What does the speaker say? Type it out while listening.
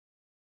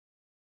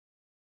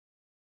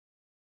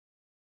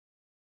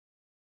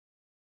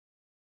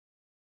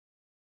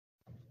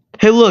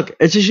Hey, look,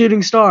 it's a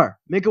shooting star.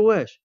 Make a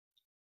wish.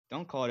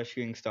 Don't call it a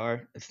shooting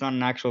star. It's not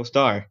an actual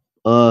star.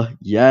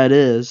 Yeah, it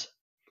is.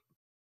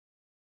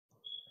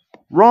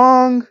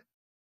 Wrong.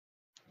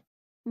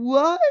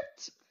 What?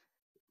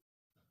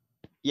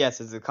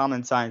 Yes, it's a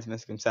common science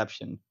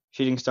misconception.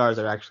 Shooting stars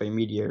are actually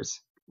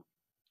meteors.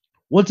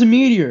 What's a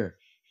meteor?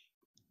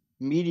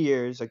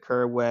 Meteors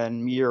occur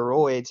when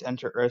meteoroids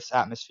enter Earth's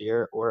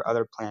atmosphere or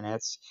other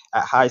planets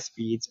at high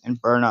speeds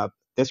and burn up.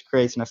 This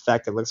creates an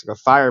effect that looks like a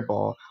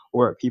fireball,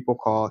 or what people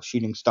call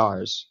shooting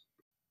stars.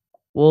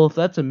 Well, if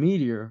that's a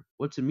meteor,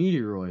 what's a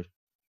meteoroid?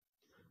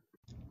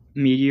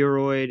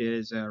 Meteoroid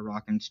is a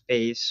rock in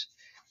space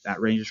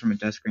that ranges from a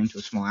dust grain to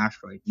a small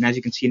asteroid. And as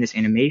you can see in this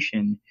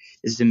animation,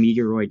 this is a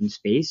meteoroid in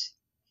space,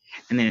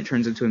 and then it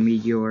turns into a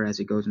meteor as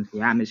it goes into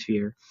the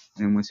atmosphere,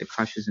 and then once it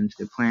crushes into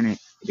the planet,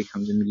 it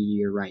becomes a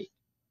meteorite.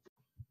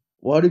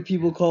 Why do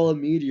people call a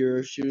meteor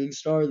a shooting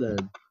star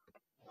then?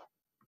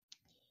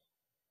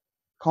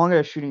 Calling it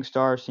a shooting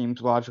star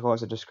seems logical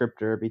as a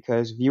descriptor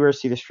because viewers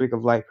see the streak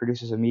of light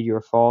produced as a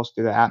meteor falls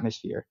through the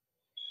atmosphere.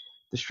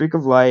 The streak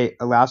of light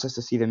allows us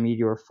to see the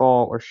meteor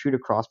fall or shoot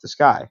across the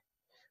sky.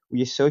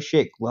 We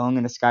associate glowing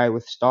in the sky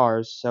with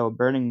stars, so a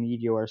burning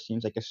meteor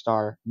seems like a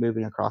star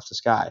moving across the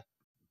sky.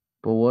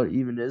 But what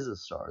even is a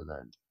star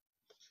then?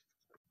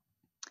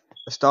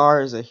 A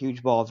star is a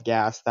huge ball of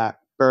gas that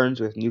burns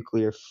with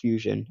nuclear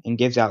fusion and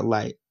gives out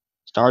light.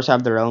 Stars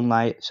have their own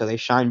light, so they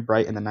shine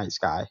bright in the night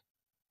sky.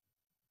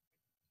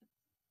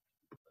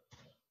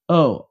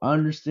 Oh, I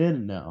understand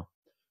it now.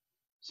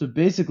 So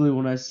basically,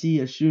 when I see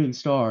a shooting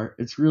star,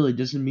 it's really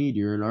just a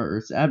meteor in our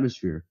Earth's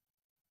atmosphere.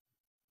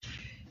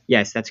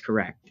 Yes, that's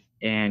correct.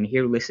 And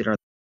here listed are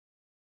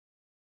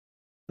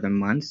the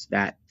months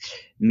that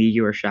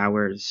meteor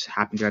showers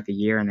happen throughout the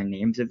year and the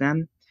names of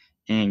them.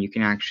 And you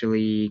can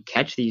actually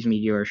catch these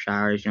meteor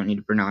showers. You don't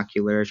need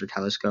binoculars or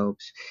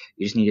telescopes.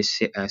 You just need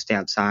to stay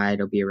outside.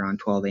 It'll be around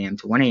 12 a.m.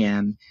 to 1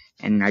 a.m.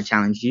 And I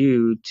challenge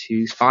you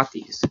to spot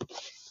these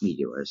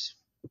meteors.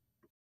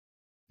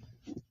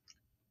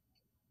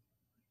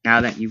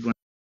 Now that you've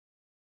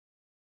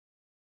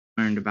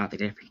learned about the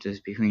differences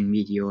between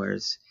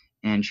meteors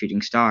and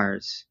shooting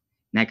stars,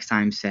 next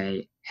time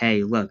say,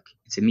 hey, look,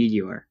 it's a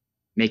meteor.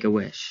 Make a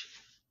wish.